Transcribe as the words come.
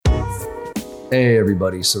Hey,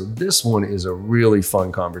 everybody. So this one is a really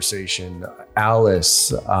fun conversation.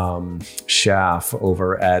 Alice Schaff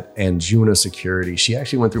over at Anjuna Security, she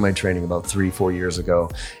actually went through my training about 3-4 years ago.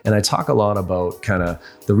 And I talk a lot about kind of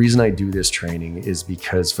the reason I do this training is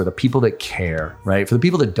because for the people that care, right? For the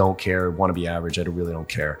people that don't care, want to be average, I really don't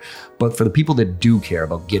care. But for the people that do care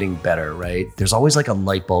about getting better, right? There's always like a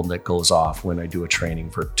light bulb that goes off when I do a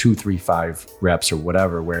training for 2, 3, 5 reps or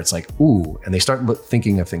whatever, where it's like, ooh, and they start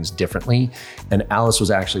thinking of things differently. And Alice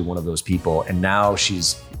was actually one of those people. And now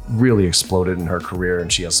she's really exploded in her career.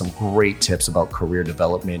 And she has some great tips about career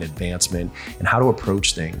development, advancement, and how to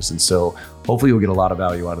approach things. And so hopefully you'll get a lot of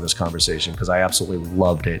value out of this conversation because I absolutely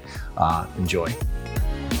loved it. Enjoy.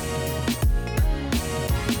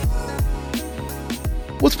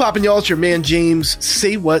 What's poppin', y'all? It's your man, James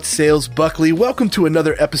Say What Sales Buckley. Welcome to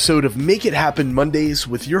another episode of Make It Happen Mondays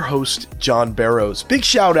with your host, John Barrows. Big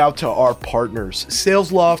shout out to our partners,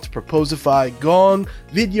 SalesLoft, Proposify, Gong,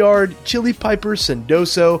 Vidyard, Chili Piper,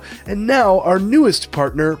 Sendoso, and now our newest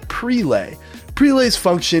partner, Prelay. Prelay's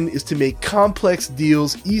function is to make complex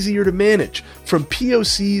deals easier to manage. From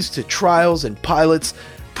POCs to trials and pilots,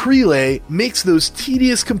 Prelay makes those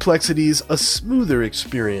tedious complexities a smoother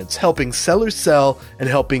experience, helping sellers sell and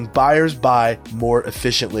helping buyers buy more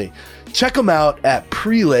efficiently. Check them out at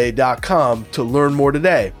prelay.com to learn more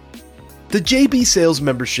today. The JB Sales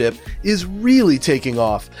membership is really taking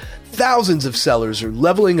off. Thousands of sellers are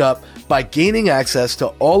leveling up by gaining access to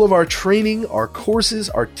all of our training, our courses,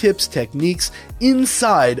 our tips, techniques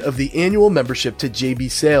inside of the annual membership to JB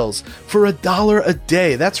Sales for $1 a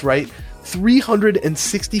day. That's right.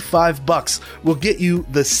 $365 will get you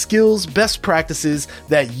the skills, best practices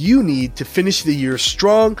that you need to finish the year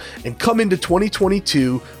strong and come into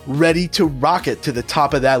 2022 ready to rocket to the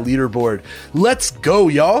top of that leaderboard. Let's go,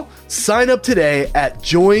 y'all. Sign up today at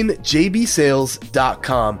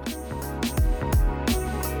joinjbsales.com.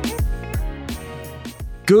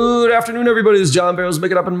 Good afternoon, everybody. This is John Barrows.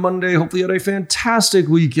 Make It Happen Monday. Hopefully you had a fantastic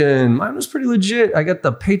weekend. Mine was pretty legit. I got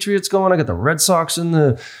the Patriots going. I got the Red Sox in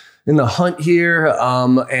the hunt here.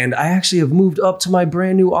 And I actually have moved up to my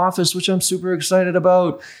brand new office, which I'm super excited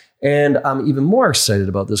about. And I'm even more excited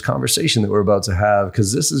about this conversation that we're about to have,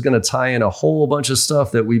 because this is going to tie in a whole bunch of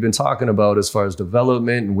stuff that we've been talking about as far as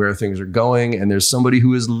development and where things are going. And there's somebody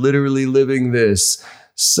who is literally living this.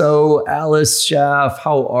 So Alice Schaff,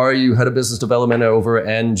 how are you? Head of Business Development over at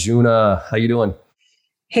Anjuna. How you doing?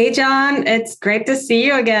 Hey, John. It's great to see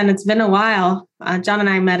you again. It's been a while. John and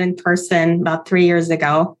I met in person about 3 years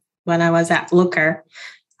ago when I was at Looker,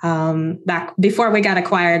 back before we got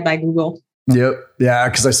acquired by Google. Yep. Yeah,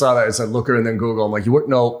 because I saw that. It said Looker and then Google. I'm like, you weren't?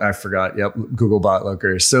 No, I forgot. Yep. Google bought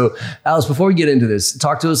Looker. So Alice, before we get into this,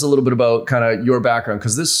 talk to us a little bit about kind of your background,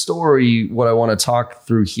 because this story, what I want to talk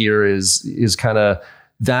through here is kind of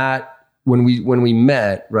that when we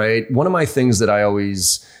met, right? One of my things that I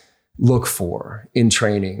always look for in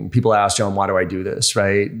training, people ask, John, why do I do this,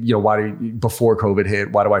 right? You know, before COVID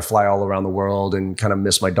hit, why do I fly all around the world and kind of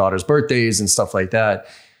miss my daughter's birthdays and stuff like that?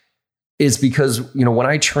 It's because, you know, when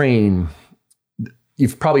I train,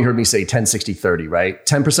 you've probably heard me say 10, 60, 30, right?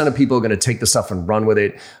 10% of people are going to take the stuff and run with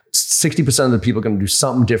it. 60% of the people are going to do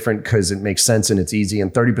something different because it makes sense and it's easy.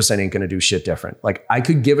 And 30% ain't going to do shit different. Like, I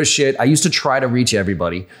could give a shit. I used to try to reach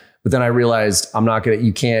everybody, but then I realized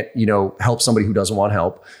you can't, help somebody who doesn't want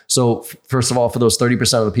help. So first of all, for those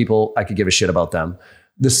 30% of the people, I could give a shit about them.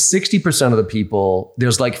 The 60% of the people,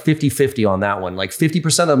 there's like 50-50 on that one. Like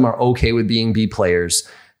 50% of them are okay with being B players.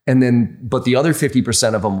 But the other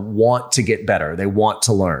 50% of them want to get better. They want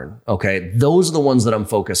to learn. Okay. Those are the ones that I'm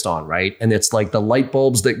focused on. Right. And it's like the light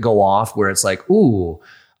bulbs that go off where it's like, ooh,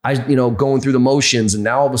 going through the motions and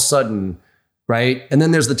now all of a sudden, right. And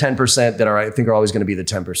then there's the 10% that I think are always going to be the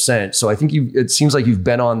 10%. So I think it seems like you've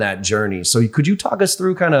been on that journey. So could you talk us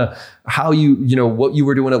through kind of how what you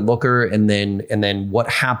were doing at Looker and then what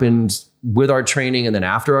happened with our training and then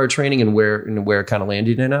after our training and where it kind of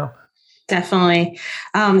landed in now? Definitely.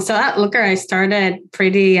 So at Looker, I started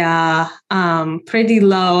pretty low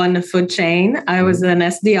on the food chain. I was an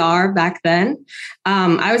SDR back then.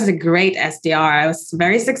 I was a great SDR. I was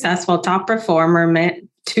very successful, top performer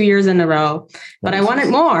 2 years in a row, but I wanted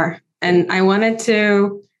more. And I wanted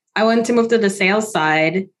to move to the sales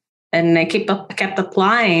side, and I kept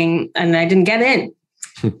applying and I didn't get in.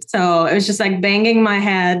 So it was just like banging my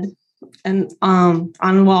head and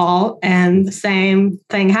on wall, and the same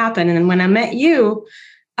thing happened. And when I met you,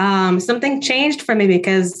 something changed for me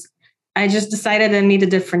because I just decided I need a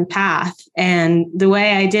different path. And the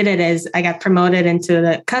way I did it is I got promoted into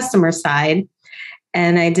the customer side,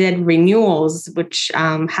 and I did renewals, which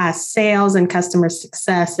has sales and customer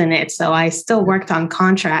success in it. So I still worked on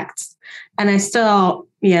contracts and I still,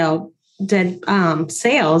 did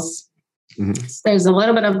sales. Mm-hmm. So there's a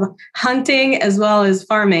little bit of hunting as well as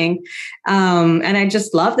farming. And I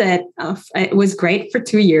just loved it. It was great for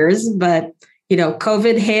 2 years, but,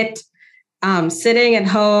 COVID hit. Sitting at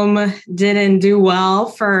home didn't do well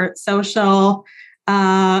for social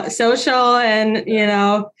and,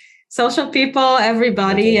 social people,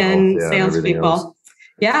 everybody, and salespeople.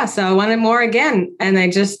 Yeah. So I wanted more again. And I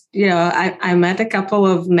just, I met a couple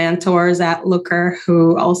of mentors at Looker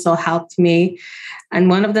who also helped me. And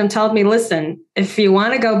one of them told me, listen, if you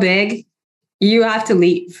want to go big, you have to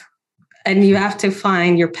leave and you have to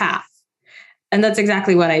find your path. And that's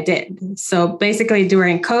exactly what I did. So basically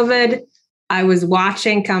during COVID, I was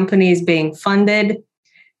watching companies being funded,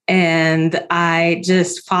 and I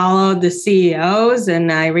just followed the CEOs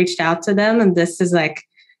and I reached out to them. And this is like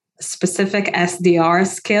specific SDR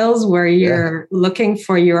skills where you're looking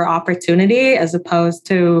for your opportunity as opposed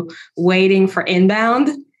to waiting for inbound.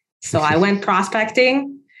 So I went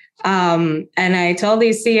prospecting, and I told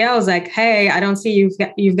these CEOs like, hey, I don't see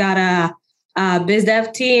you've got a biz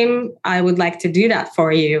dev team. I would like to do that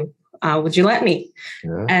for you. Would you let me?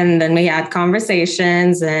 Yeah. And then we had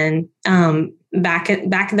conversations, and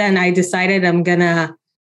back then I decided I'm going to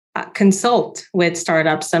consult with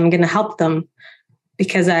startups. I'm going to help them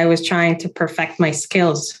because I was trying to perfect my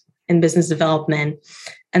skills in business development.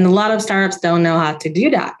 And a lot of startups don't know how to do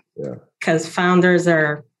that because founders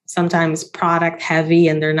are sometimes product heavy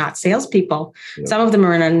and they're not salespeople. Yep. Some of them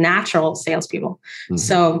are natural salespeople. Mm-hmm.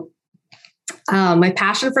 So my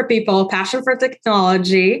passion for people, passion for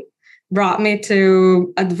technology brought me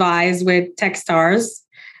to advise with Techstars.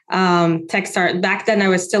 Techstars, back then I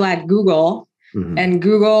was still at Google. Mm-hmm. And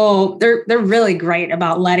Google, they're really great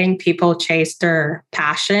about letting people chase their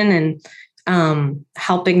passion and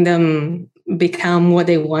helping them become what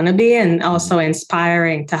they want to be, and also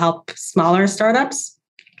inspiring to help smaller startups.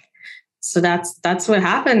 So that's what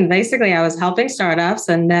happened. Basically, I was helping startups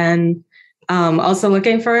and then also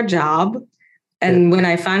looking for a job. And when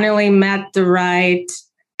I finally met the right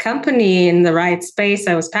company in the right space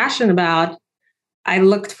I was passionate about, I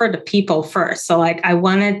looked for the people first. So like I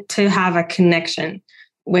wanted to have a connection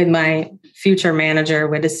with my future manager,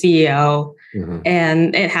 with the CEO,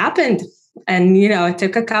 and it happened. And, it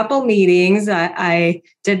took a couple meetings. I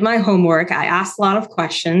did my homework. I asked a lot of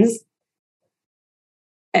questions,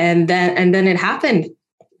 and then it happened.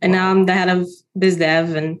 And now I'm the head of biz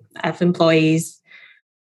dev and I have employees.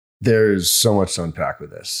 There's so much to unpack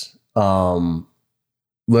with this.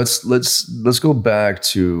 Let's go back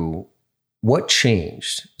to what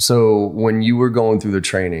changed. So when you were going through the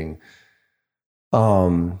training,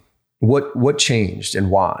 what changed and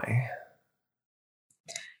why?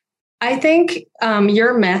 I think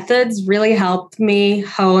your methods really helped me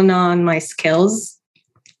hone on my skills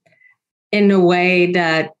in a way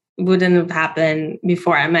that wouldn't have happened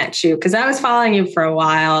before I met you, because I was following you for a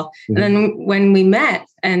while. Mm-hmm. And then when we met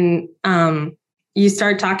and you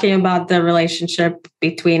start talking about the relationship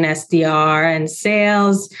between SDR and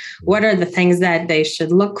sales, what are the things that they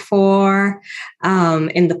should look for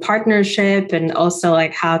in the partnership, and also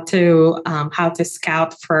like how to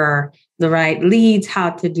scout for the right leads,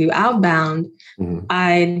 how to do outbound. Mm-hmm.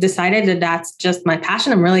 I decided that that's just my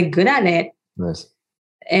passion. I'm really good at it. Nice.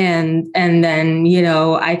 And then,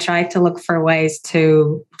 I tried to look for ways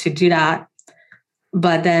to do that.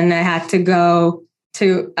 But then I had to go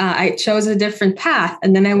to, I chose a different path,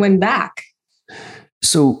 and then I went back.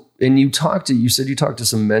 So, and you said you talked to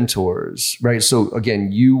some mentors, right? So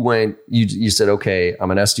again, you said, okay,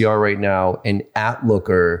 I'm an SDR right now, and at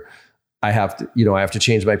Looker, I have to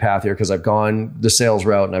change my path here because I've gone the sales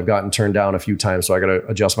route and I've gotten turned down a few times. So I got to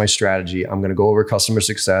adjust my strategy. I'm going to go over customer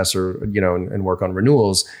success and work on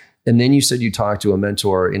renewals. And then you said you talked to a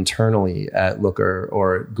mentor internally at Looker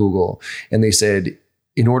or Google, and they said,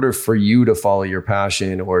 in order for you to follow your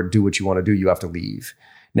passion or do what you want to do, you have to leave.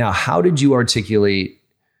 Now, how did you articulate?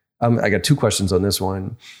 I got two questions on this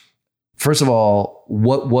one. First of all,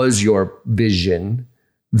 what was your vision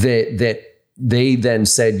that they then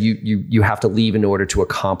said you have to leave in order to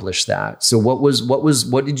accomplish that? So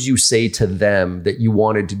what did you say to them that you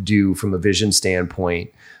wanted to do from a vision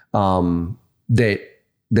standpoint, that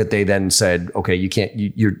they then said, okay, you can't,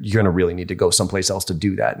 you're going to really need to go someplace else to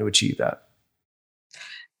do that and to achieve that?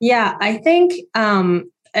 Yeah, I think,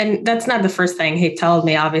 and that's not the first thing he told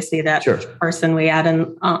me, obviously, that person, we had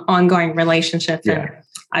an ongoing relationship. Yeah. And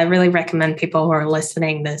I really recommend people who are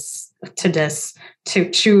listening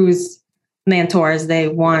to choose mentors. They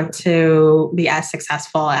want to be as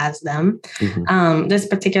successful as them. This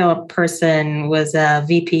particular person was a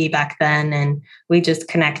VP back then, and we just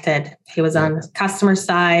connected. He was on the customer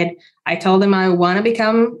side. I told him I want to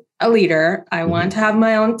become a leader. I want to have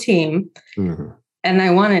my own team, and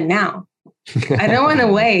I want it now. I don't want to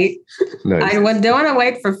wait. Nice. I don't want to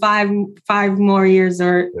wait for five more years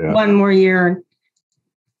or one more year.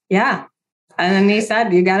 Yeah. And then he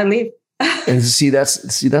said, you got to leave. And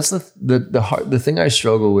that's the thing I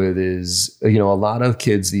struggle with is, a lot of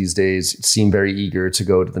kids these days seem very eager to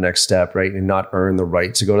go to the next step, right? And not earn the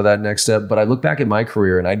right to go to that next step. But I look back at my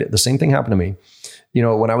career and the same thing happened to me.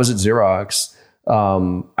 When I was at Xerox,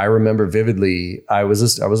 I remember vividly, I was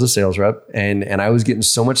a sales rep and I was getting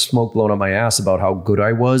so much smoke blown up my ass about how good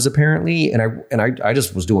I was apparently. And I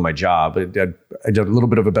just was doing my job. I did a little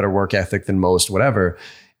bit of a better work ethic than most, whatever.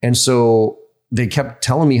 And so they kept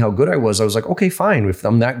telling me how good I was. I was like, okay, fine. If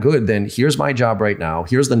I'm that good, then here's my job right now.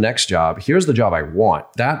 Here's the next job. Here's the job I want.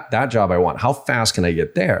 That job I want. How fast can I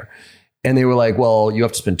get there? And they were like, well, you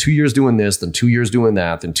have to spend 2 years doing this, then 2 years doing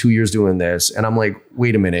that, then 2 years doing this. And I'm like,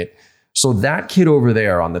 wait a minute. So that kid over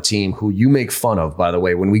there on the team who you make fun of, by the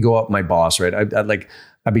way, when we go out, my boss, right?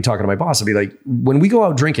 I'd be talking to my boss. I'd be like, when we go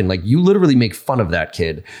out drinking, like you literally make fun of that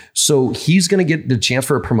kid. So he's going to get the chance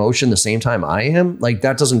for a promotion the same time I am. Like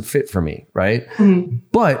that doesn't fit for me. Right.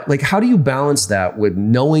 But like, how do you balance that with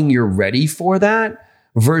knowing you're ready for that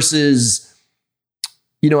versus,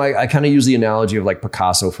 I kind of use the analogy of like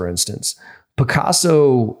Picasso, for instance.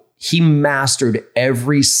 Picasso, he mastered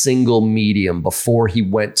every single medium before he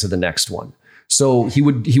went to the next one. So he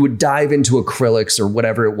would dive into acrylics or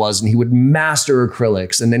whatever it was, and he would master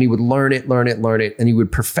acrylics, and then he would learn it, and he would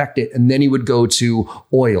perfect it, and then he would go to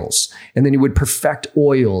oils, and then he would perfect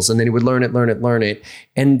oils, and then he would learn it,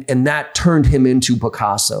 and that turned him into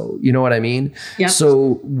Picasso. You know what I mean? Yeah.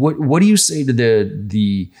 So what do you say to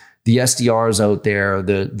the SDRs out there,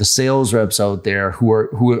 the sales reps out there who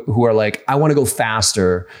are like, I want to go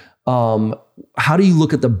faster? How do you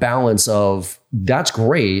look at the balance of that's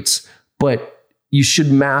great, but you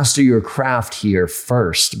should master your craft here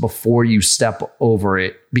first before you step over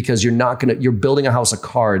it, because you're building a house of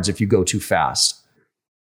cards if you go too fast.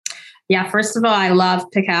 Yeah. First of all, I love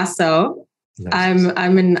Picasso. Nice.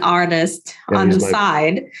 I'm an artist on the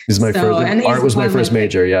side. Art was my first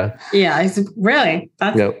major. Yeah. Yeah. That's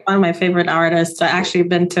one of my favorite artists. I actually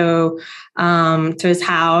been to his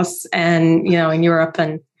house and, in Europe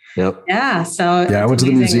and, yep. Yeah. So I went to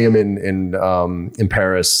the museum in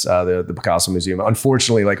Paris, the Picasso Museum.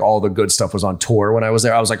 Unfortunately, like all the good stuff was on tour when I was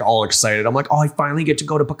there. I was like all excited. I'm like, oh, I finally get to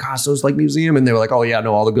go to Picasso's like museum. And they were like, oh yeah,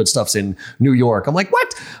 no, all the good stuff's in New York. I'm like,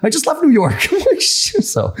 what? I just left New York.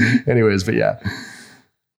 So anyways, but yeah.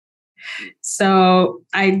 So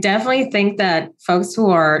I definitely think that folks who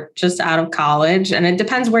are just out of college, and it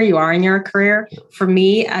depends where you are in your career. For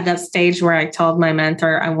me, at that stage where I told my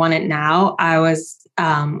mentor I want it now, I was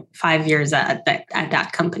 5 years at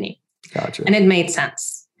that company. Gotcha. And it made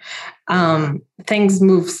sense. Things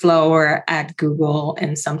move slower at Google,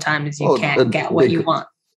 and sometimes you can't get what you want.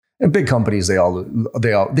 And big companies, they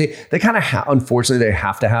kind of unfortunately, they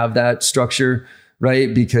have to have that structure,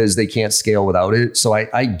 right? Because they can't scale without it. So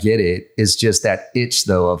I get it. It's just that itch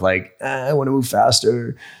though of like, I want to move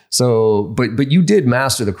faster. So, but you did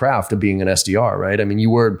master the craft of being an SDR, right? I mean,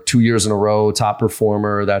 you were 2 years in a row, top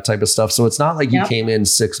performer, that type of stuff. So it's not like you came in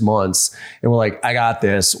 6 months and were like, I got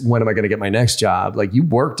this. When am I going to get my next job? Like you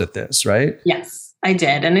worked at this, right? Yes, I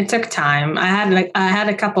did. And it took time. I had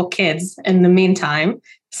a couple kids in the meantime.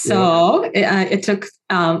 So it took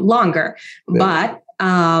longer, but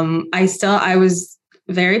I was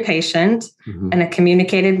very patient and I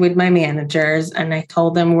communicated with my managers and I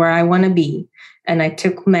told them where I want to be. And I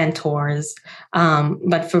took mentors.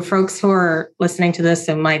 But for folks who are listening to this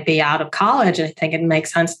who might be out of college, I think it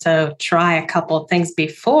makes sense to try a couple of things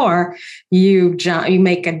before you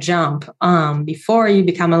make a jump, before you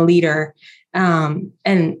become a leader. And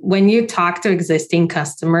when you talk to existing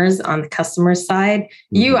customers on the customer side,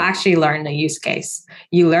 you actually learn the use case.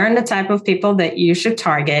 You learn the type of people that you should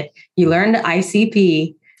target. You learn the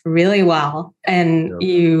ICP really well, and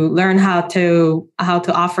you learn how to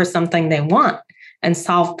offer something they want and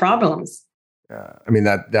solve problems. Yeah, I mean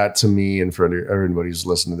that to me, and for everybody who's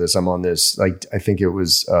listening to this, I'm on this. Like I think it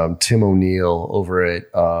was Tim O'Neill over at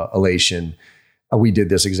Elation. We did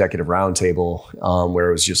this executive roundtable where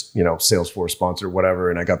it was just, Salesforce sponsored, whatever.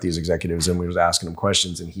 And I got these executives and we was asking them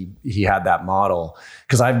questions, and he had that model,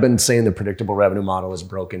 because I've been saying the predictable revenue model is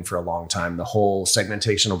broken for a long time. The whole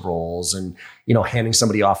segmentation of roles and, handing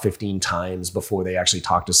somebody off 15 times before they actually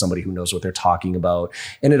talk to somebody who knows what they're talking about.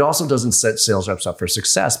 And it also doesn't set sales reps up for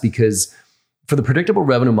success, because for the predictable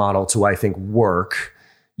revenue model to, I think, work,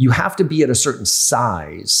 you have to be at a certain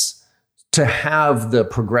size to have the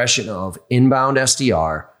progression of inbound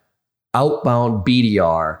SDR, outbound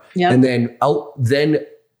BDR, and then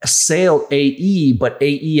sale AE, but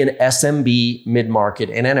AE and SMB, mid-market,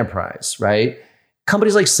 and enterprise, right?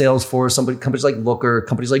 Companies like Salesforce, companies like Looker,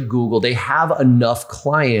 companies like Google, they have enough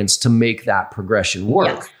clients to make that progression work.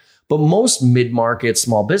 Yes. But most mid-market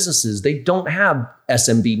small businesses, they don't have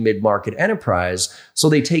SMB, mid-market, enterprise. So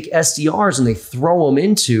they take SDRs and they throw them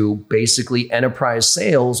into basically enterprise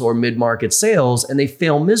sales or mid-market sales, and they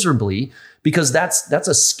fail miserably because that's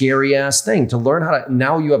a scary ass thing to learn how to.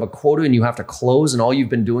 Now you have a quota and you have to close, and all you've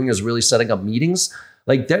been doing is really setting up meetings.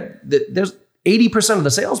 Like there's 80% of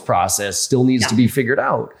the sales process still needs to be figured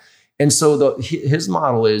out. And so his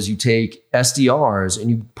model is you take SDRs and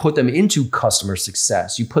you put them into customer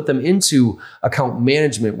success. You put them into account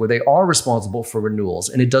management where they are responsible for renewals.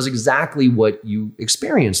 And it does exactly what you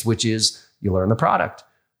experienced, which is you learn the product,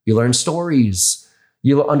 you learn stories,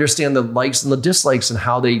 you understand the likes and the dislikes and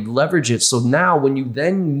how they leverage it. So now when you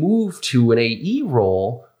then move to an AE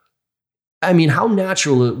role, I mean, how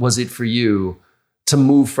natural was it for you to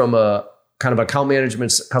move from a kind of account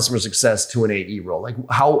management, customer success to an AE role? Like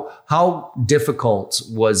how difficult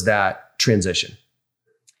was that transition?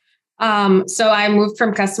 So I moved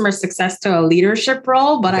from customer success to a leadership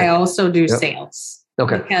role, but I also do sales.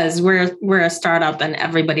 Okay. Because we're a startup and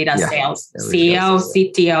everybody does sales. CEO,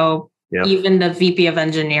 CTO, even the VP of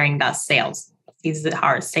engineering does sales. He's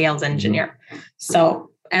our sales engineer. Mm-hmm. So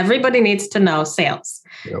everybody needs to know sales.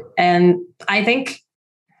 Yep. And I think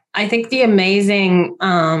the amazing,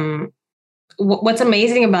 what's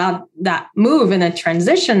amazing about that move and that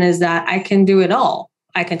transition is that I can do it all.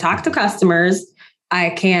 I can talk to customers.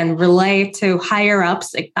 I can relate to higher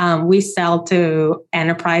ups. We sell to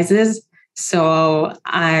enterprises. So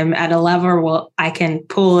I'm at a level where I can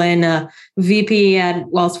pull in a VP at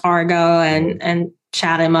Wells Fargo and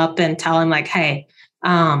chat him up and tell him like, hey,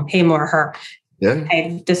 him or her. Yeah.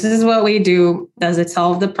 Hey, this is what we do. Does it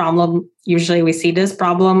solve the problem? Usually we see this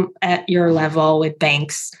problem at your level with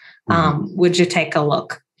banks. Would you take a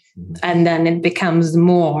look? And then it becomes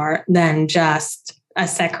more than just a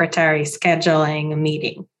secretary scheduling a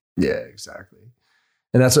meeting. Yeah, exactly.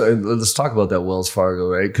 And let's talk about that Wells Fargo,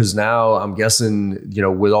 right? Because now I'm guessing,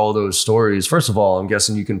 with all those stories, first of all, I'm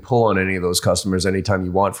guessing you can pull on any of those customers anytime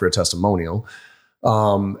you want for a testimonial.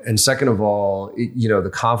 And second of all,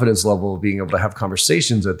 the confidence level of being able to have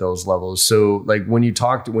conversations at those levels. So like when you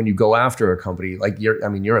go after a company, like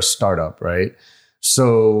you're a startup, right?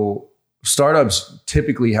 So startups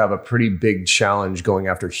typically have a pretty big challenge going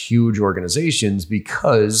after huge organizations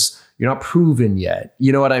because you're not proven yet.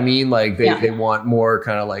 You know what I mean? Like they want more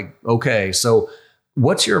kind of like, okay, so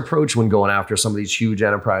what's your approach when going after some of these huge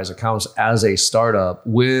enterprise accounts as a startup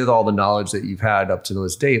with all the knowledge that you've had up to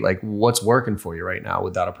this date? Like what's working for you right now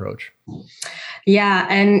with that approach? Yeah.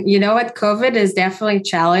 And you know what? COVID is definitely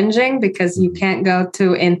challenging because you can't go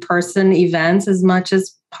to in-person events as much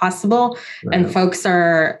as possible. Right. And folks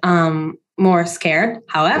are more scared.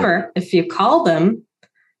 However, if you call them,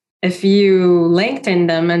 if you LinkedIn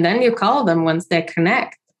them and then you call them once they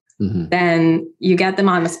connect, then you get them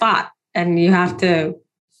on the spot and you have to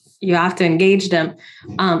engage them.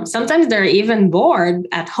 Sometimes they're even bored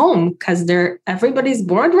at home because everybody's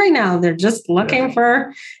bored right now. They're just looking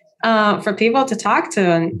for people to talk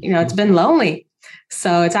to, and it's been lonely.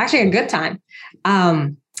 So it's actually a good time.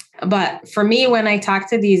 But for me, when I talk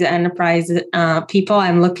to these enterprise people,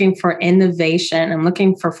 I'm looking for innovation. I'm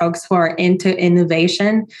looking for folks who are into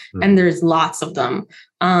innovation, and there's lots of them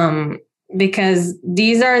because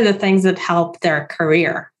these are the things that help their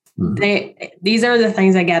career. These are the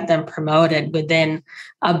things that get them promoted within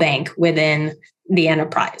a bank, within the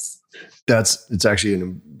enterprise. It's actually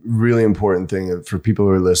a really important thing for people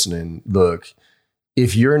who are listening. Look,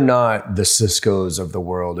 if you're not the Ciscos of the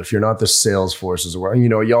world, if you're not the Salesforces of the world,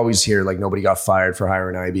 you always hear like nobody got fired for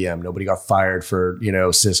hiring IBM. Nobody got fired for,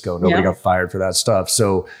 Cisco. Nobody got fired for that stuff.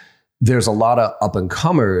 So there's a lot of up and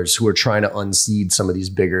comers who are trying to unseat some of these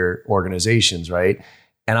bigger organizations, right?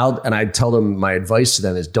 And I tell them, my advice to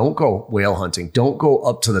them is don't go whale hunting. Don't go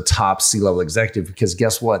up to the top C-level executive, because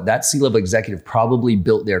guess what? That C-level executive probably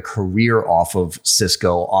built their career off of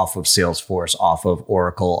Cisco, off of Salesforce, off of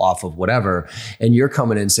Oracle, off of whatever. And you're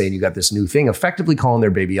coming in saying you got this new thing, effectively calling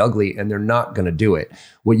their baby ugly, and they're not going to do it.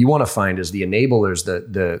 What you want to find is the enablers,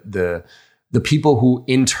 the people who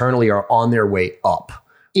internally are on their way up,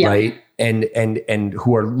 right? and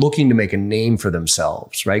who are looking to make a name for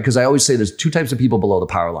themselves, right? Because I always say there's two types of people below the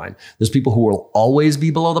power line. There's people who will always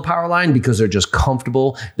be below the power line because they're just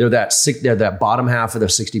comfortable. They're that bottom half of the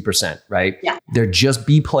 60%, right? Yeah. They're just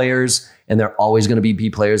B players, and they're always going to be B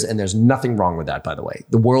players. And there's nothing wrong with that, by the way.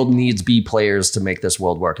 The world needs B players to make this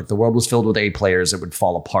world work. If the world was filled with A players, it would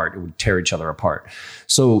fall apart. It would tear each other apart.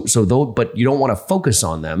 But you don't want to focus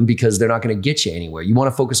on them because they're not going to get you anywhere. You want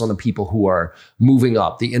to focus on the people who are moving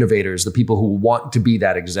up, the innovators, the people who want to be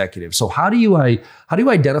that executive. So how do you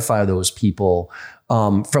identify those people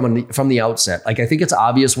from the outset? Like, I think it's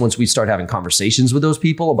obvious once we start having conversations with those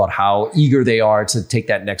people about how eager they are to take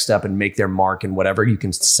that next step and make their mark and whatever. You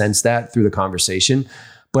can sense that through the conversation.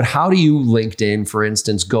 But how do you, LinkedIn, for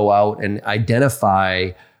instance, go out and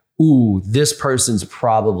identify, ooh, this person's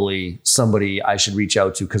probably somebody I should reach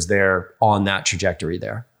out to because they're on that trajectory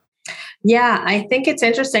there? Yeah, I think it's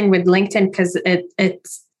interesting with LinkedIn because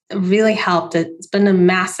it's really helped. It's been a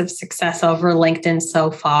massive success over LinkedIn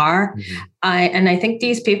so far. Mm-hmm. I think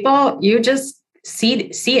these people, you just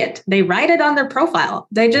see it. They write it on their profile.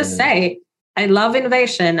 They just say, I love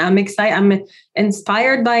innovation. I'm excited. I'm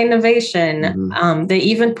inspired by innovation. Mm-hmm. They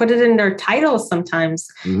even put it in their titles sometimes.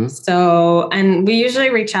 Mm-hmm. So, and we usually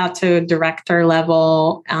reach out to director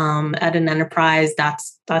level at an enterprise.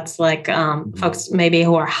 That's like folks maybe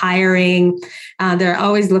who are hiring. They're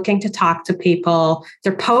always looking to talk to people.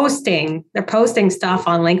 They're posting stuff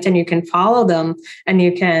on LinkedIn. You can follow them, and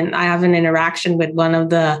I have an interaction with one of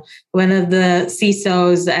the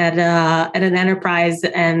CISOs at an enterprise,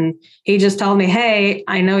 and he just told me, "Hey,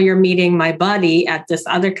 I know you're meeting my buddy at this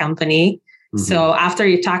other company. Mm-hmm. So after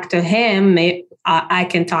you talk to him, I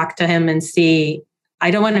can talk to him and see. I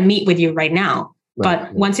don't want to meet with you right now,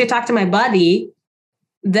 but once you talk to my buddy."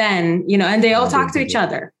 Then, and they all talk to each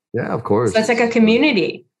other. Yeah, of course. So it's like a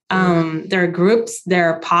community. There are groups,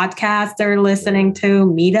 there are podcasts they're listening to,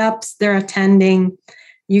 meetups they're attending.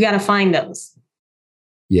 You got to find those.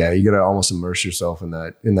 Yeah, you got to almost immerse yourself in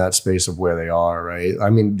that space of where they are, right?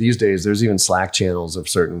 I mean, these days there's even Slack channels of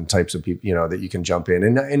certain types of people, that you can jump in,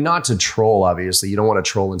 and not to troll. Obviously, you don't want to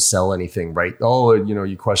troll and sell anything, right? Oh,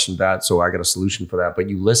 you questioned that, so I got a solution for that.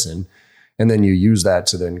 But you listen, and then you use that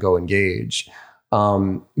to then go engage.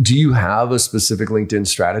 Do you have a specific LinkedIn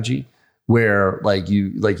strategy where, like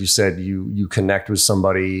you said, you connect with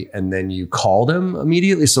somebody and then you call them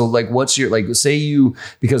immediately? So what's your,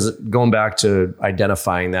 because going back to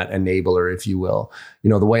identifying that enabler, if you will,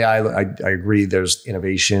 the way I agree, there's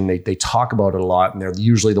innovation. They talk about it a lot, and they're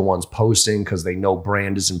usually the ones posting because they know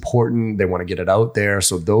brand is important. They want to get it out there.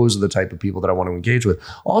 So those are the type of people that I want to engage with.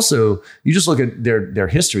 Also, you just look at their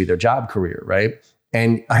history, their job career, right?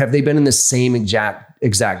 And have they been in the same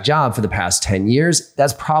exact job for the past 10 years?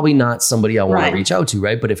 That's probably not somebody I want to reach out to,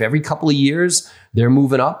 right? But if every couple of years they're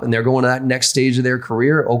moving up and they're going to that next stage of their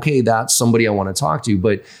career, okay, that's somebody I want to talk to.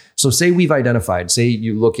 But so say we've identified, say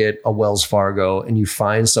you look at a Wells Fargo and you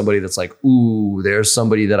find somebody that's like, ooh, there's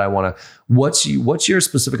somebody that I want to, what's your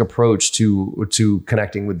specific approach to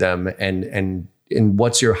connecting with them, and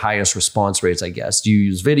what's your highest response rates, I guess? Do you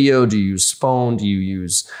use video? Do you use phone? Do you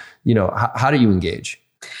use, how do you engage?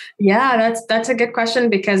 Yeah, that's a good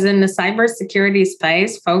question, because in the cybersecurity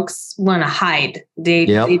space, folks want to hide. They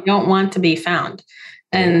don't want to be found.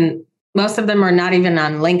 And most of them are not even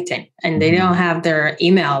on LinkedIn, and they don't have their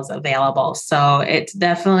emails available. So it's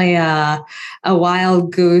definitely a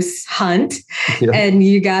wild goose hunt. Yeah. And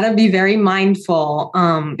you got to be very mindful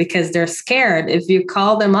because they're scared. If you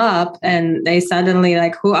call them up and they suddenly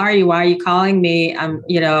like, who are you? Why are you calling me?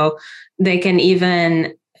 They can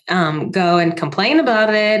even go and complain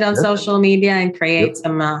about it on social media and create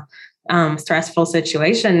some stressful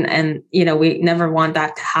situation. And, we never want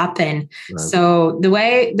that to happen. Right. So the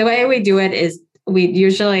way we do it is we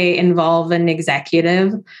usually involve an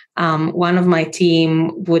executive. One of my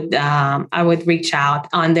team I would reach out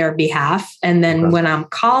on their behalf. And then when I'm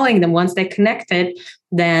calling them, once they connected,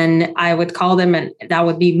 then I would call them, and that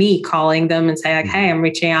would be me calling them and say, like, hey, I'm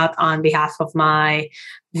reaching out on behalf of my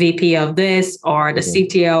VP of this or the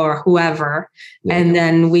CTO or whoever. Yeah. And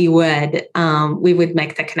then we would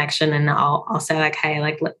make the connection, and I'll say like,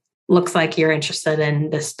 hey, looks like you're interested in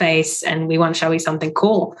this space and we want to show you something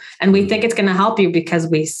cool. And we think it's going to help you because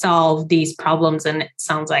we solve these problems, and it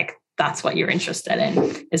sounds like that's what you're interested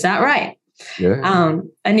in. Is that right? Yeah.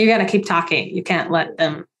 And you got to keep talking. You can't let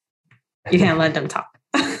them talk.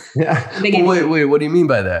 Yeah. Well, wait, what do you mean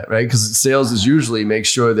by that? Right? Because sales is usually make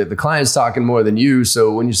sure that the client's talking more than you.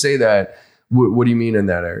 So when you say that, what do you mean in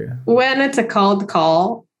that area? When it's a cold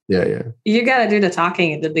call, you got to do the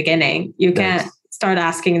talking at the beginning. You can't start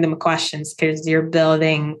asking them questions because you're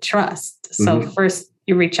building trust. So first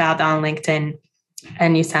you reach out on LinkedIn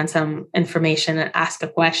and you send some information and ask a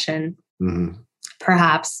question.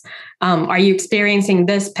 Perhaps, are you experiencing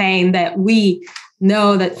this pain that we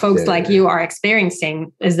know that folks like you are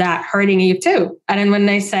experiencing? Is that hurting you too? And then when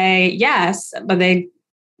they say yes, but they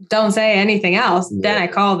don't say anything else, then I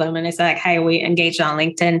call them and it's like, hey, we engaged on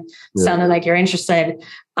LinkedIn. Sounded like you're interested.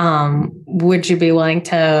 Would you be willing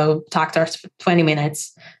to talk to us for 20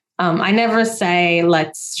 minutes? I never say,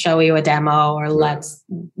 let's show you a demo or let's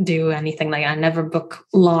do anything like that. I never book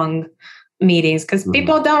long meetings because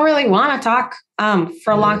people don't really want to talk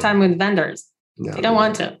for a long time with vendors. They don't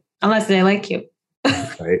want to unless they like you.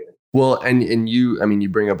 Right. Well, and you, I mean, you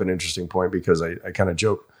bring up an interesting point because I kind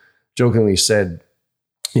of jokingly said,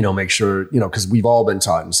 make sure, because we've all been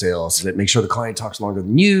taught in sales that make sure the client talks longer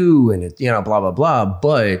than you and it, blah, blah, blah.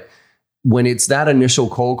 But when it's that initial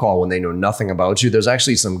cold call, when they know nothing about you, there's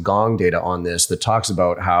actually some Gong data on this that talks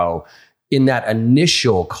about how in that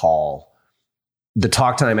initial call, the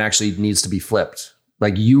talk time actually needs to be flipped.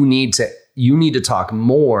 Like you need to talk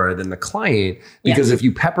more than the client, because if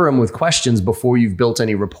you pepper them with questions before you've built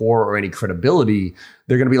any rapport or any credibility,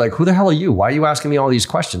 they're going to be like, who the hell are you? Why are you asking me all these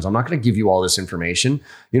questions? I'm not going to give you all this information.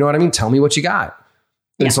 You know what I mean? Tell me what you got.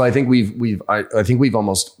 And so I think we've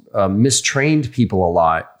almost mistrained people a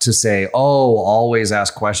lot to say, oh, always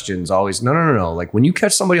ask questions, always. No. Like when you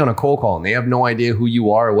catch somebody on a cold call and they have no idea who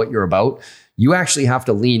you are or what you're about, you actually have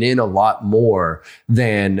to lean in a lot more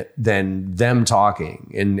than them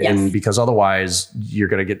talking. And because otherwise you're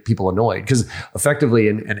going to get people annoyed. Because effectively,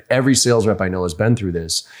 and every sales rep I know has been through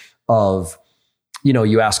this of,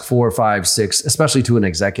 you ask 4 or 5, 6, especially to an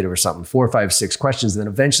executive or something, 4 or 5, 6 questions. And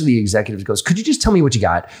then eventually the executive goes, could you just tell me what you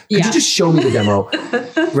got? Could you just show me the demo?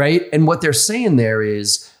 Right. And what they're saying there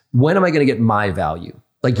is, when am I going to get my value?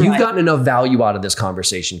 Like you've gotten enough value out of this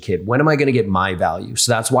conversation, kid. When am I going to get my value?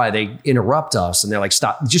 So that's why they interrupt us and they're like,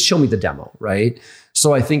 stop, just show me the demo. Right.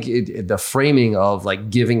 So I think the framing of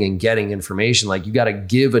like giving and getting information, like you got to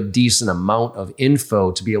give a decent amount of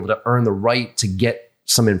info to be able to earn the right to get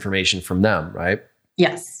some information from them. Right.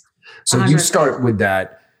 Yes. So 100%. You start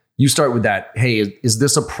with that. Hey, is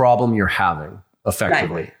this a problem you're having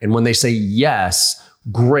effectively? Right. And when they say yes,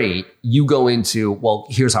 great. You go into, well,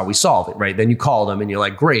 here's how we solve it, right? Then you call them and you're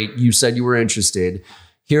like, great. You said you were interested.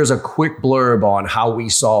 Here's a quick blurb on how we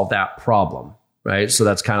solve that problem, right? So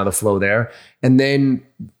that's kind of the flow there. And then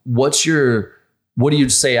what do you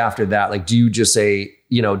say after that? Like, do you just say,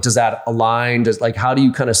 does that align? How do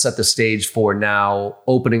you kind of set the stage for now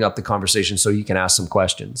opening up the conversation so you can ask some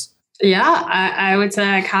questions? Yeah, I would say,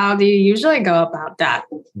 like, how do you usually go about that?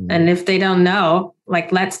 And if they don't know,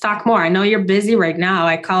 like, let's talk more. I know you're busy right now.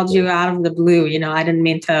 I called you out of the blue. I didn't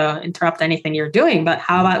mean to interrupt anything you're doing, but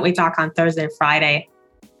how about we talk on Thursday, Friday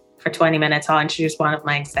for 20 minutes? I'll introduce one of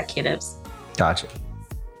my executives. Gotcha.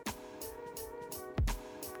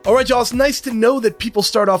 All right, y'all, it's nice to know that people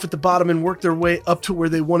start off at the bottom and work their way up to where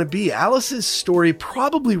they want to be. Alice's story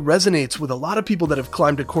probably resonates with a lot of people that have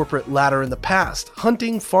climbed a corporate ladder in the past.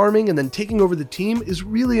 Hunting, farming, and then taking over the team is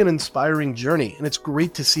really an inspiring journey, and it's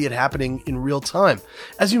great to see it happening in real time.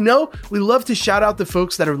 As you know, we love to shout out the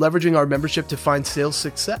folks that are leveraging our membership to find sales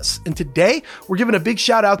success. And today, we're giving a big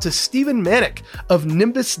shout out to Stephen Manick of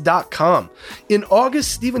Nimbus.com. In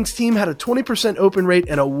August, Stephen's team had a 20% open rate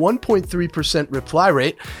and a 1.3% reply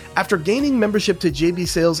rate. After gaining membership to JB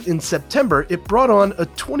Sales in September, it brought on a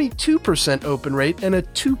 22% open rate and a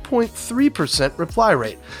 2.3% reply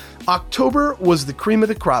rate. October was the cream of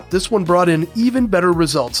the crop. This one brought in even better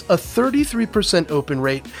results, a 33% open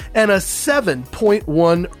rate and a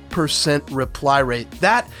 7.1% reply rate.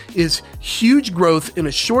 That is huge growth in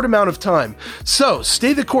a short amount of time. So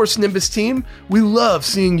stay the course, Nimbus team. We love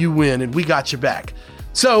seeing you win, and we got your back.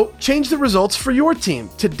 So change the results for your team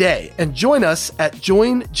today and join us at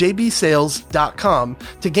joinjbsales.com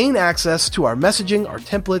to gain access to our messaging, our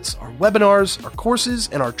templates, our webinars, our courses,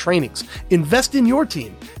 and our trainings. Invest in your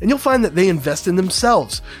team and you'll find that they invest in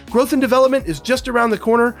themselves. Growth and development is just around the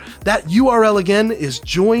corner. That URL again is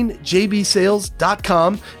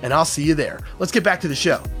joinjbsales.com, and I'll see you there. Let's get back to the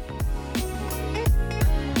show.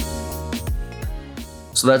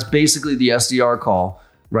 So that's basically the SDR call.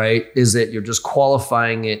 Right? Is that you're just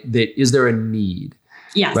qualifying it, that is there a need?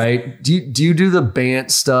 Yes. Right? Do you do the BANT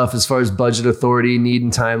stuff as far as budget authority, need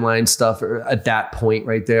and timeline stuff at that point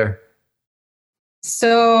right there?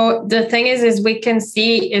 So the thing is we can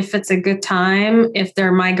see if it's a good time, if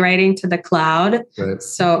they're migrating to the cloud. Right.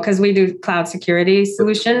 So, because we do cloud security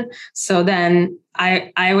solution. So then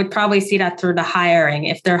I would probably see that through the hiring.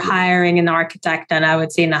 If they're hiring an architect, then I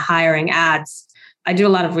would see in the hiring ads I do a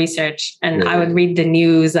lot of research, and I would read the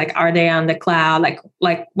news. Like, are they on the cloud?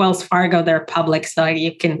 Like Wells Fargo, they're public, so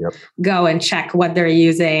you can go and check what they're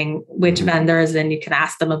using, which vendors, and you can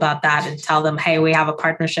ask them about that and tell them, hey, we have a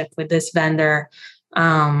partnership with this vendor,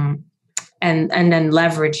 and then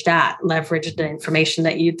leverage the information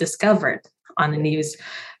that you discovered on the news,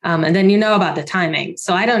 and then about the timing.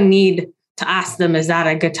 So I don't need to ask them, is that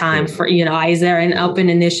a good time for is there an open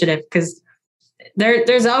initiative? Because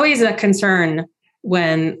there's always a concern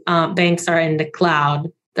when banks are in the cloud.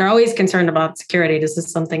 They're always concerned about security. This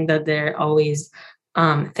is something that they're always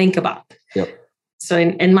think about. Yep. So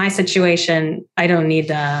in my situation, I don't need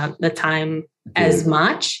the time as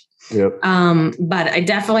much. Yep. But I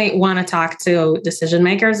definitely want to talk to decision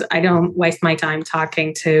makers. I don't waste my time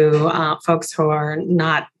talking to folks who are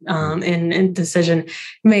not in decision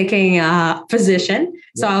making position.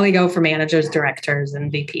 So I only go for managers, directors,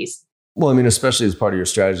 and VPs. Well, I mean, especially as part of your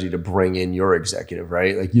strategy to bring in your executive,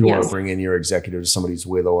 right? Like you don't want to bring in your executive as somebody who's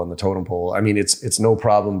way low on the totem pole. I mean, it's no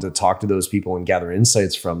problem to talk to those people and gather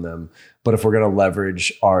insights from them. But if we're going to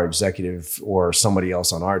leverage our executive or somebody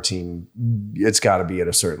else on our team, it's got to be at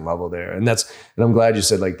a certain level there. And I'm glad you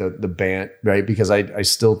said like the BANT, right? Because I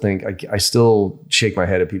still think I still shake my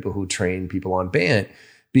head at people who train people on BANT,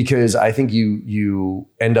 because I think you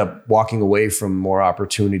end up walking away from more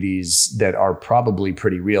opportunities that are probably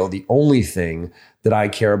pretty real. The only thing that I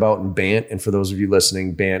care about in BANT, and for those of you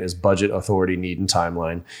listening, BANT is budget, authority, need, and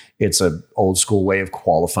timeline. It's an old school way of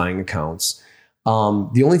qualifying accounts.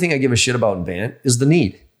 The only thing I give a shit about in BANT is the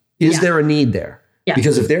need. Is there a need there? Yeah.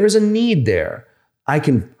 Because if there is a need there, I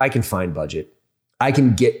can find budget. I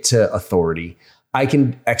can get to authority. I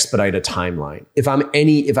can expedite a timeline. If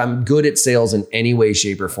I'm good at sales in any way,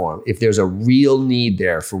 shape, or form, if there's a real need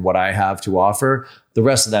there for what I have to offer, the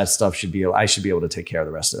rest of that stuff I should be able to take care of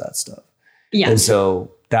the rest of that stuff. Yeah. And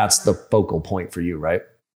so that's the focal point for you, right?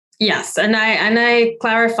 Yes. And I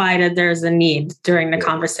clarified that there's a need during the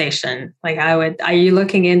conversation. Like are you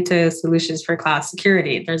looking into solutions for cloud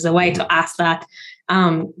security? There's a way to ask that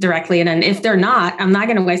directly. And then if they're not, I'm not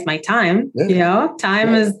going to waste my time.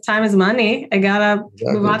 Time is money. I gotta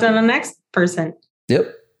move on to the next person.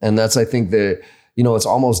 Yep. And that's, I think it's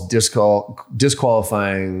almost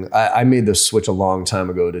disqualifying. I made the switch a long time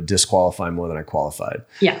ago to disqualify more than I qualified.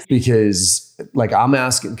 Yes. Because I'm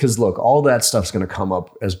asking, because look, all that stuff's going to come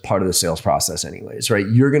up as part of the sales process anyways, right?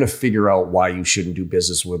 You're going to figure out why you shouldn't do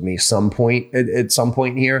business with me at some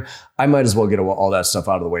point here. I might as well get all that stuff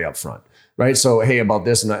out of the way up front. Right. So, hey, about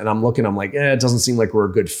this. And I'm looking, I'm like, it doesn't seem like we're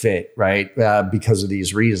a good fit. Right. Because of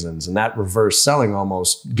these reasons. And that reverse selling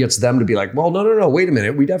almost gets them to be like, well, no, wait a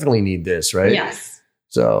minute. We definitely need this. Right. Yes.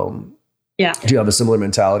 So, yeah. Do you have a similar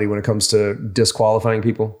mentality when it comes to disqualifying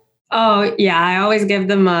people? Oh, yeah. I always give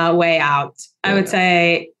them a way out. I would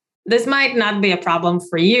say this might not be a problem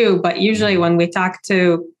for you, but usually when we talk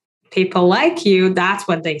to people like you, that's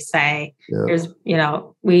what they say. Yeah. There's,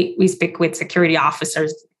 we speak with security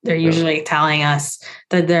officers. They're usually telling us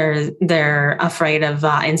that they're afraid of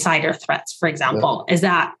insider threats, for example. Yeah. Is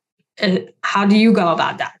that how do you go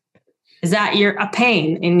about that? Is that a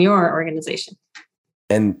pain in your organization?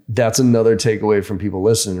 And that's another takeaway from people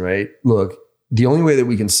listening, right? Look, the only way that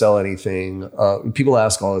we can sell anything, people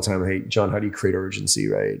ask all the time, hey, John, how do you create urgency,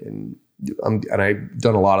 right? And I've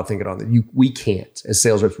done a lot of thinking on that. We can't, as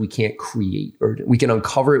sales reps, we can't create urgency. We can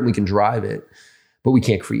uncover it, and we can drive it, but we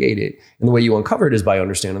can't create it. And the way you uncover it is by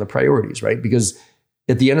understanding the priorities, right? Because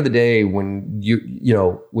at the end of the day, when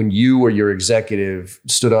you or your executive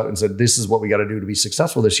stood up and said, this is what we got to do to be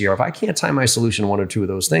successful this year. If I can't tie my solution to one or two of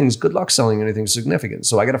those things, good luck selling anything significant.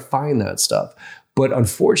 So I got to find that stuff. But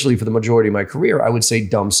unfortunately, for the majority of my career, I would say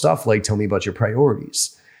dumb stuff like, tell me about your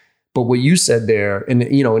priorities. But what you said there, and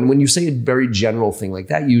when you say a very general thing like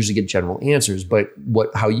that, you usually get general answers. But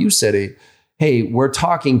how you said it, hey, we're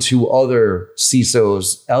talking to other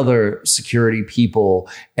CISOs, other security people,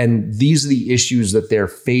 and these are the issues that they're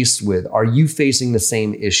faced with. Are you facing the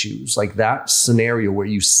same issues? Like that scenario where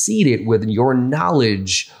you seed it with your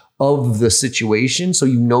knowledge of the situation, so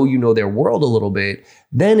you know their world a little bit,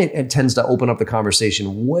 then it tends to open up the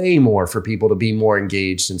conversation way more for people to be more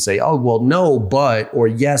engaged and say, oh, well, no, but, or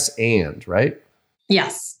yes, and, right?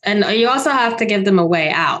 Yes. And you also have to give them a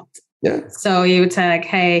way out. Yeah. So you would say like,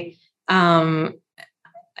 hey, I'm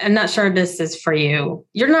not sure this is for you.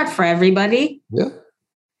 You're not for everybody. Yeah.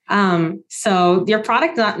 So your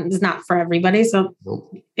product is not for everybody. So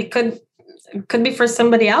nope. It could be for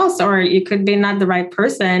somebody else, or you could be not the right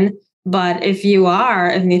person. But if you are,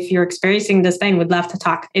 and if you're experiencing this thing, we'd love to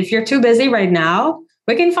talk. If you're too busy right now,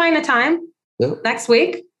 we can find a time next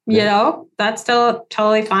week. That's still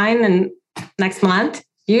totally fine. And next month,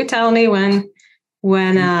 you tell me when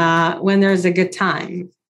when there's a good time.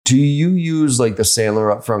 Do you use like the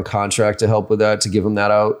Sandler upfront contract to help with that, to give them that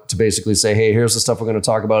out, to basically say, hey, here's the stuff we're going to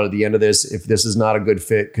talk about at the end of this. If this is not a good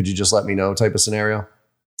fit, could you just let me know type of scenario?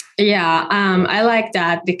 Yeah, I like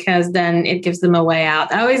that because then it gives them a way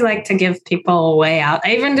out. I always like to give people a way out.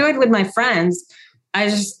 I even do it with my friends. I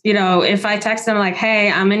just, if I text them like,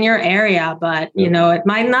 hey, I'm in your area, but, it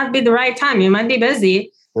might not be the right time. You might be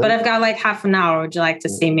busy, but I've got like half an hour. Would you like to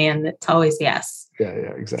see me? And it's always yes. Yeah,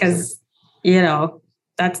 exactly. Because,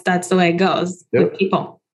 that's the way it goes with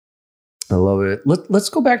people. I love it. Let's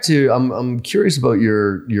go back to, I'm curious about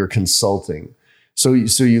your consulting. So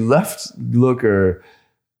you left Looker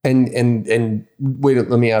and wait,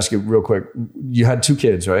 let me ask you real quick. You had 2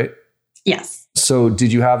 kids, right? Yes. So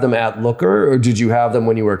did you have them at Looker or did you have them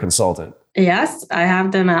when you were a consultant? Yes, I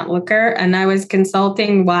have them at Looker, and I was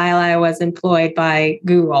consulting while I was employed by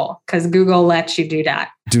Google because Google lets you do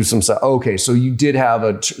that. Do some stuff. Okay, so you did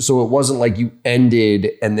have so it wasn't like you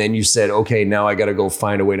ended and then you said, okay, now I got to go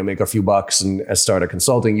find a way to make a few bucks and start a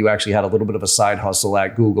consulting. You actually had a little bit of a side hustle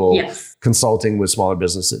at Google, yes, consulting with smaller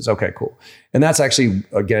businesses. Okay, cool. And that's actually,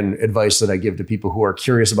 again, advice that I give to people who are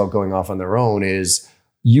curious about going off on their own is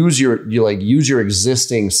use your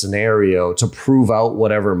existing scenario to prove out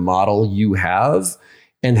whatever model you have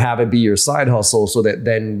and have it be your side hustle so that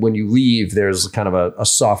then when you leave, there's kind of a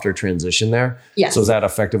softer transition there. Yes. So is that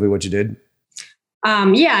effectively what you did?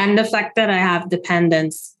 Yeah. And the fact that I have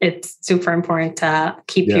dependents, it's super important to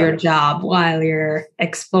keep your job while you're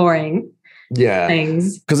exploring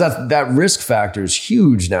things. Because that risk factor is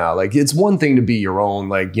huge now. Like it's one thing to be your own,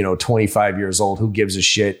 25 years old, who gives a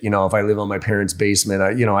shit? If I live on my parents' basement,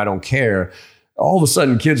 I don't care. All of a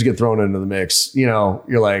sudden kids get thrown into the mix,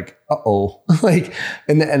 you're like, uh-oh.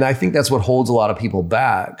 and I think that's what holds a lot of people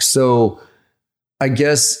back. So I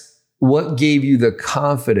guess what gave you the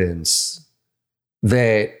confidence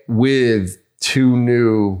that with 2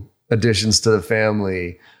 new additions to the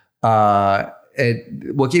family,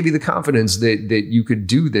 what gave you the confidence that you could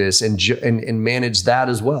do this and manage that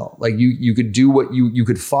as well? Like you could do what you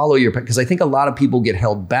could follow because I think a lot of people get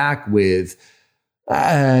held back with,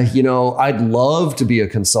 I'd love to be a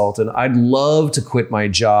consultant. I'd love to quit my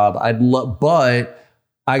job. But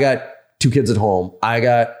I got 2 kids at home. I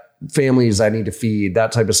got families I need to feed,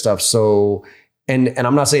 that type of stuff. So, and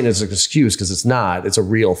I'm not saying it's an excuse because it's not, it's a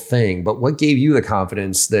real thing, but what gave you the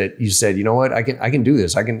confidence that you said, you know what, I can do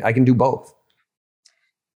this. I can do both.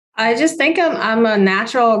 I just think I'm a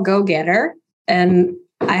natural go-getter and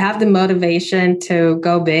I have the motivation to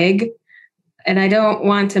go big and I don't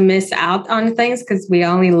want to miss out on things because we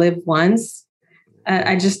only live once.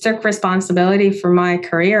 I just took responsibility for my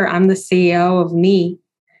career. I'm the CEO of me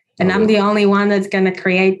and I'm the only one that's going to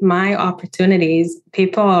create my opportunities.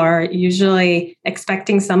 People are usually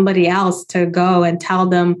expecting somebody else to go and tell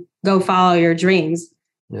them, go follow your dreams.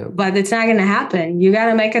 Yeah. But it's not going to happen. You got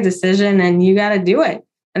to make a decision and you got to do it.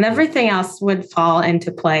 And everything else would fall into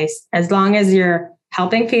place as long as you're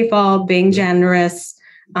helping people, being generous,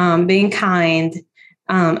 being kind.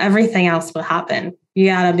 Everything else will happen. You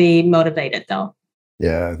got to be motivated, though.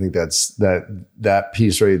 Yeah, I think that's that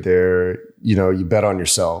piece right there. You bet on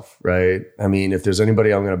yourself, right? I mean, if there's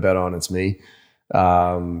anybody I'm going to bet on, it's me.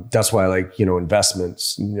 That's why I like,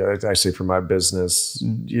 investments. I say for my business,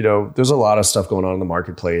 there's a lot of stuff going on in the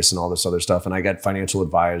marketplace and all this other stuff. And I got financial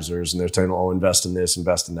advisors and they're saying, oh, invest in this,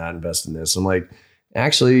 invest in that, invest in this. I'm like,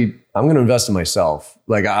 actually, I'm going to invest in myself.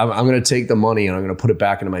 Like I'm going to take the money and I'm going to put it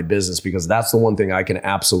back into my business because that's the one thing I can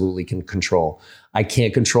absolutely control. I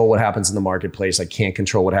can't control what happens in the marketplace. I can't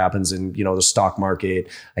control what happens in, the stock market.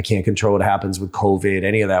 I can't control what happens with COVID,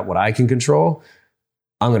 any of that. What I can control,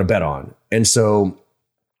 I'm going to bet on. And so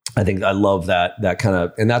I think I love that kind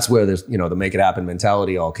of, and that's where there's, the make it happen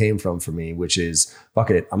mentality all came from for me, which is, fuck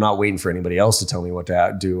it. I'm not waiting for anybody else to tell me what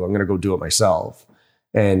to do. I'm going to go do it myself.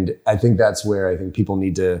 And I think that's where I think people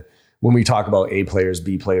need to, when we talk about A players,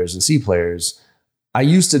 B players, and C players, I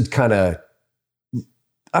used to kind of,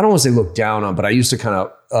 I don't want to say look down on, but I used to kind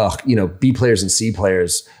of, B players and C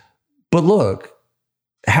players. But look,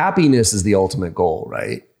 happiness is the ultimate goal,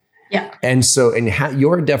 right? Yeah. And so,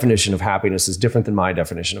 your definition of happiness is different than my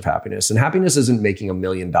definition of happiness. And happiness isn't making $1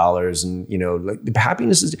 million. And,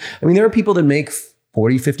 happiness is, there are people that make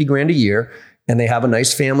 40, 50 grand a year and they have a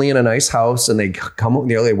nice family and a nice house and they come home,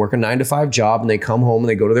 they work a 9-to-5 job and they come home and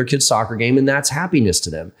they go to their kid's soccer game and that's happiness to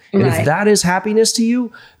them. And if that is happiness to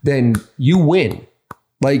you, then you win.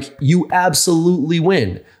 Like you absolutely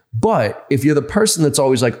win. But if you're the person that's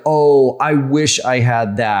always like, oh, I wish I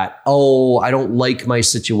had that. Oh, I don't like my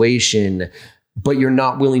situation, but you're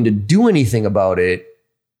not willing to do anything about it,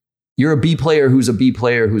 you're a B player who's a B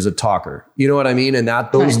player who's a talker. You know what I mean? And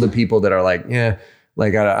those are the people that are like, yeah,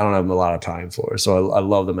 like I don't have a lot of time for. So I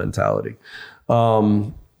love the mentality.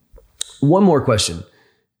 One more question.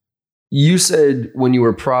 You said when you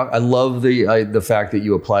were I love the fact that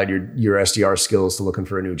you applied your SDR skills to looking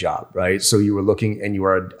for a new job, right? So you were looking and you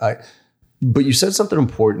were, but you said something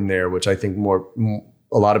important there, which I think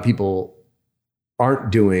a lot of people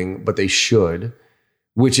aren't doing, but they should,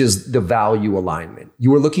 which is the value alignment.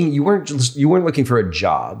 You weren't looking for a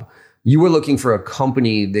job. You were looking for a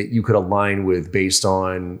company that you could align with based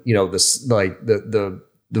on, this, like the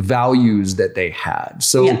values that they had.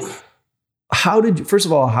 So yes. How have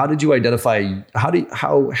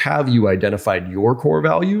you identified your core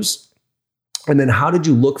values? And then how did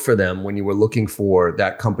you look for them when you were looking for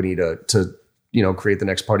that company to create the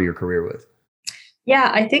next part of your career with?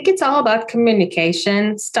 Yeah, I think it's all about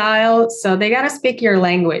communication style. So they got to speak your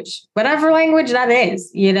language, whatever language that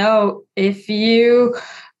is. If you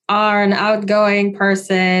are an outgoing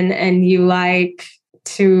person and you like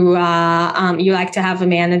to have a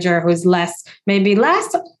manager who's less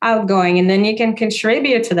outgoing, and then you can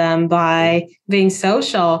contribute to them by being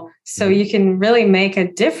social. So you can really make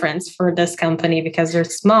a difference for this company because they're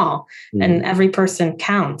small and every person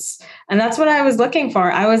counts. And that's what I was looking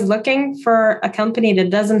for. I was looking for a company that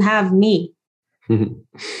doesn't have me.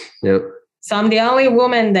 Yep. So I'm the only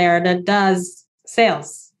woman there that does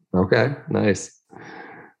sales. Okay, nice.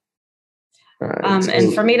 All right.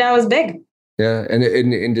 And for me, that was big. Yeah.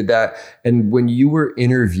 And did that, and when you were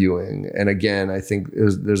interviewing, and again, I think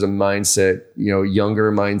there's a mindset,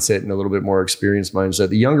 younger mindset and a little bit more experienced mindset.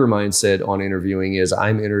 The younger mindset on interviewing is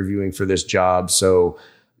I'm interviewing for this job. So,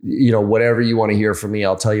 whatever you want to hear from me,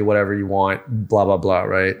 I'll tell you whatever you want, blah, blah, blah.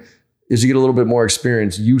 Right. As you get a little bit more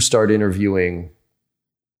experience, you start interviewing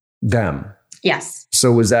them. Yes.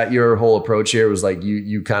 So was that your whole approach here? It was like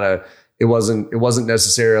you kind of, it wasn't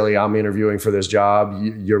necessarily I'm interviewing for this job.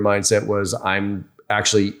 Your mindset was I'm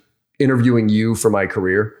actually interviewing you for my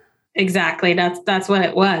career. Exactly. That's what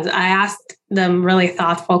it was. I asked them really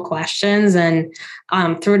thoughtful questions, and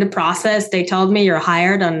through the process, they told me you're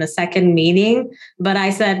hired on the second meeting. But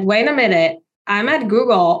I said, wait a minute, I'm at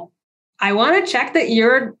Google. I want to check that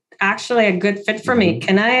you're actually a good fit for me.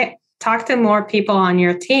 Can I talk to more people on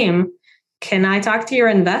your team? Can I talk to your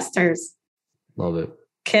investors? Love it.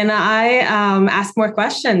 Can I ask more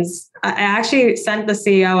questions? I actually sent the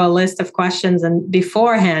CEO a list of questions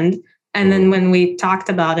beforehand. And then when we talked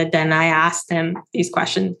about it, then I asked him these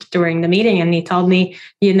questions during the meeting. And he told me,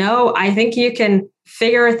 I think you can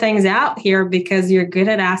figure things out here because you're good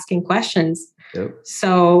at asking questions. Yep.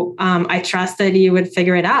 So I trusted you would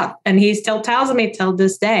figure it out. And he still tells me till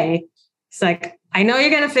this day, it's like, I know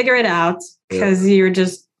you're going to figure it out because you're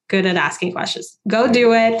just good at asking questions. Go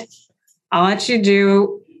do it. I'll let you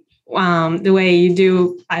do the way you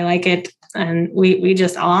do. I like it. And we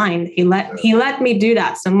just aligned. He let me do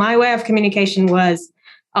that. So my way of communication was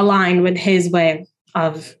aligned with his way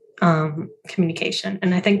of communication.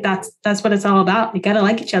 And I think that's what it's all about. You got to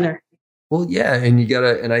like each other. Well, yeah. And you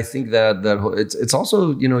gotta, and I think that it's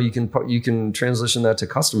also, you can transition that to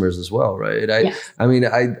customers as well. Right.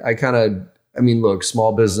 Look,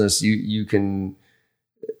 small business, you can,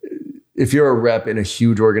 if you're a rep in a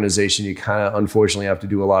huge organization, you kind of unfortunately have to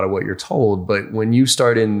do a lot of what you're told. But when you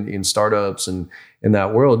start in startups and in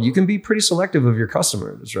that world, you can be pretty selective of your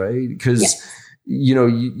customers, right? Because,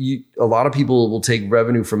 a lot of people will take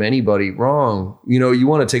revenue from anybody. Wrong. You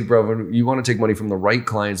want to take revenue, you want to take money from the right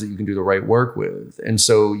clients that you can do the right work with. And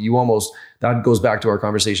so that goes back to our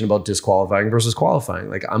conversation about disqualifying versus qualifying.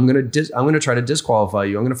 Like I'm going to try to disqualify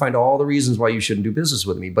you. I'm going to find all the reasons why you shouldn't do business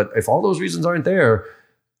with me. But if all those reasons aren't there,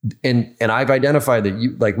 and I've identified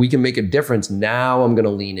that we can make a difference. Now I'm going to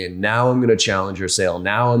lean in. Now I'm going to challenge your sale.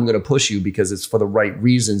 Now I'm going to push you because it's for the right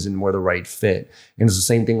reasons and we're the right fit. And it's the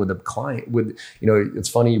same thing with the client. It's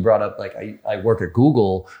funny you brought up, like I work at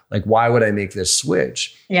Google. Like, why would I make this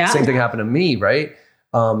switch? Yeah. Same thing happened to me, right?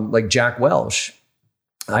 Like Jack Welch.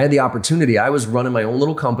 I had the opportunity. I was running my own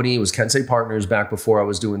little company. It was Kensei Partners back before I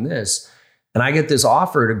was doing this. And I get this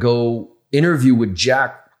offer to go interview with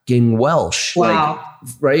Jack Welch. Wow.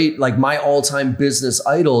 Like my all-time business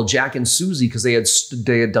idol, Jack and Susie, because they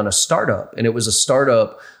had done a startup, and it was a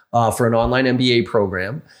startup for an online MBA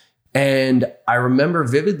program. And I remember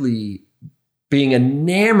vividly being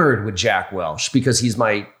enamored with Jack Welch because he was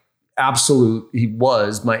my absolute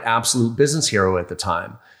business hero at the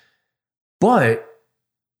time. But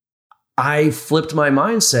I flipped my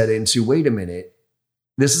mindset into, wait a minute,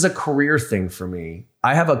 this is a career thing for me.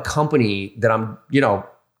 I have a company that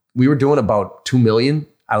we were doing about 2 million.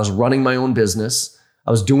 I was running my own business.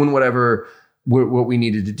 I was doing whatever what we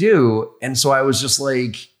needed to do. And so I was just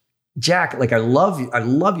like, Jack, like, I love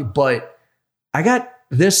you, but I got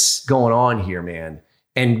this going on here, man.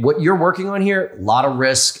 And what you're working on here, a lot of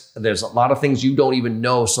risk. There's a lot of things you don't even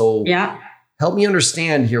know. So help me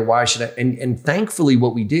understand here. Why should I? And thankfully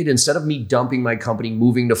what we did, instead of me dumping my company,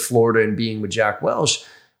 moving to Florida and being with Jack Welch,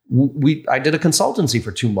 I did a consultancy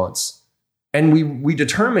for 2 months. And we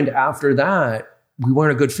determined after that, we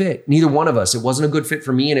weren't a good fit. Neither one of us. It wasn't a good fit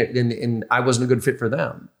for me, and I wasn't a good fit for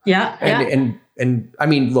them. And I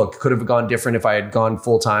mean, look, could have gone different if I had gone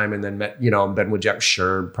full time and then been with Jack.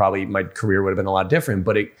 Sure, probably my career would have been a lot different.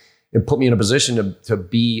 But it put me in a position to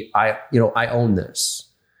be, I own this.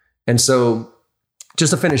 And so,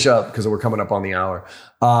 just to finish up, because we're coming up on the hour,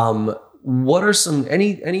 what are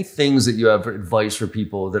any things that you have for advice for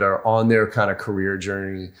people that are on their kind of career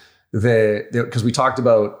journey? Because we talked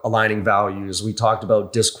about aligning values, we talked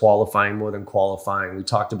about disqualifying more than qualifying, we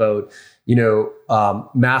talked about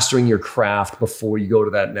mastering your craft before you go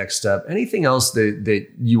to that next step. Anything else that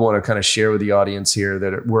you want to kind of share with the audience here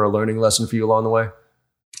that were a learning lesson for you along the way?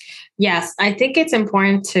 Yes, I think it's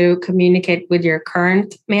important to communicate with your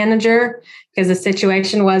current manager, because the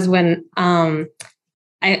situation was when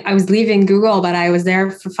I was leaving Google, but I was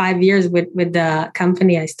there for 5 years with the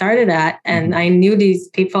company I started at, and I knew these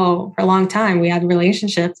people for a long time. We had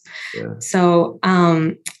relationships. Yeah. So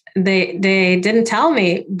they didn't tell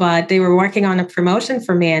me, but they were working on a promotion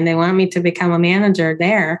for me, and they wanted me to become a manager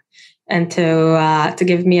there and to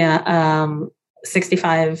give me a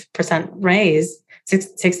 65% raise.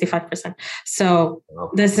 65%. So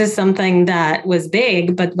this is something that was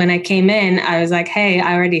big. But when I came in, I was like, hey,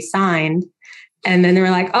 I already signed. And then they were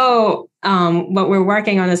like, but we're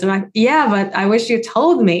working on this. I'm like, yeah, but I wish you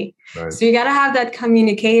told me. Right. So you got to have that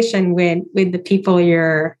communication with the people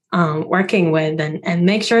you're working with, and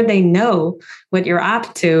make sure they know what you're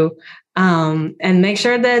up to, and make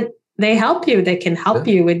sure that they help you. They can help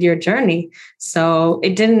you with your journey. So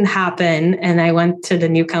it didn't happen. And I went to the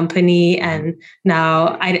new company, and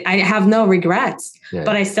now I have no regrets,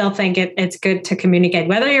 but I still think it's good to communicate.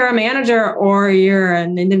 Whether you're a manager or you're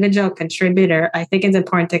an individual contributor, I think it's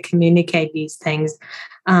important to communicate these things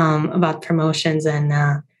about promotions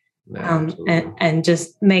and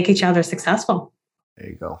just make each other successful. There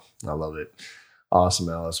you go. I love it. Awesome,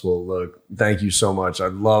 Alice. Well, look, thank you so much. I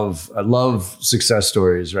love success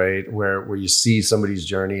stories, right? Where you see somebody's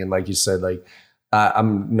journey. And like you said, like,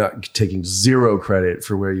 I'm not taking zero credit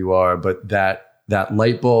for where you are, but that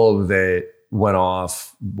light bulb that went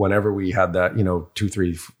off whenever we had that,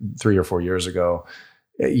 3 or 4 years ago,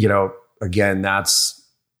 again, that's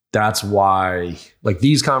why, like,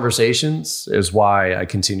 these conversations is why I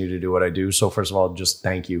continue to do what I do. So first of all, just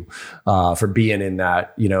thank you for being in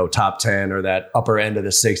that, top 10 or that upper end of the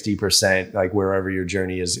 60%, like wherever your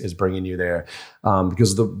journey is bringing you there.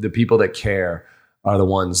 Because the people that care are the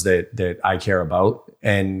ones that I care about.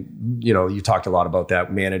 And, you talked a lot about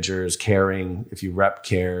that, managers caring. If you rep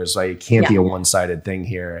cares, like, it can't be a one-sided thing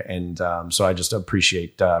here. And so I just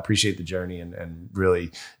appreciate the journey and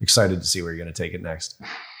really excited to see where you're going to take it next.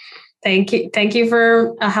 Thank you. Thank you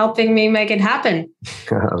for helping me make it happen.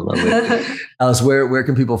 I love it. Alice, where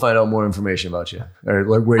can people find out more information about you? Or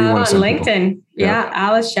where do you want to send LinkedIn. People? Yeah.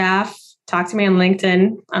 Alice Schaff. Talk to me on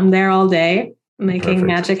LinkedIn. I'm there all day making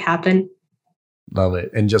magic happen. Love it.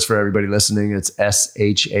 And just for everybody listening, it's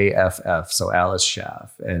SHAFF. So Alice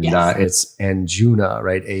Schaff. And it's Anjuna,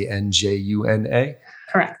 right? ANJUNA.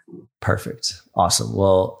 Correct. Perfect. Awesome.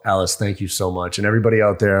 Well, Alice, thank you so much. And everybody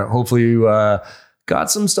out there, hopefully you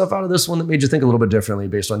got some stuff out of this one that made you think a little bit differently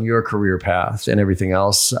based on your career path and everything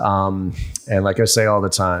else. And like I say all the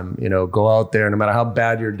time, go out there, no matter how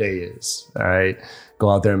bad your day is, all right, go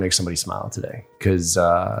out there and make somebody smile today. Because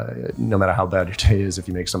no matter how bad your day is, if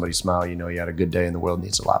you make somebody smile, you had a good day, and the world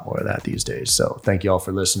needs a lot more of that these days. So thank you all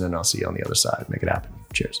for listening. I'll see you on the other side. Make it happen.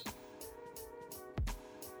 Cheers.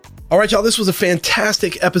 All right, y'all, this was a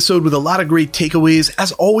fantastic episode with a lot of great takeaways.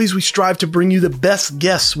 As always, we strive to bring you the best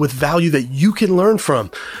guests with value that you can learn from.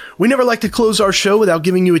 We never like to close our show without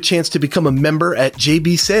giving you a chance to become a member at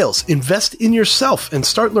JB Sales. Invest in yourself and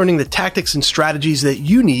start learning the tactics and strategies that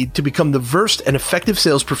you need to become the versed and effective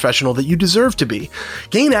sales professional that you deserve to be.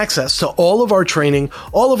 Gain access to all of our training,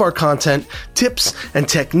 all of our content, tips, and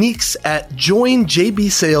techniques at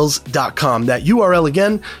joinjbsales.com. That URL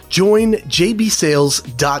again,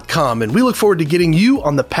 joinjbsales.com. And we look forward to getting you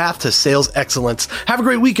on the path to sales excellence. Have a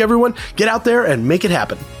great week, everyone. Get out there and make it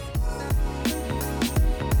happen.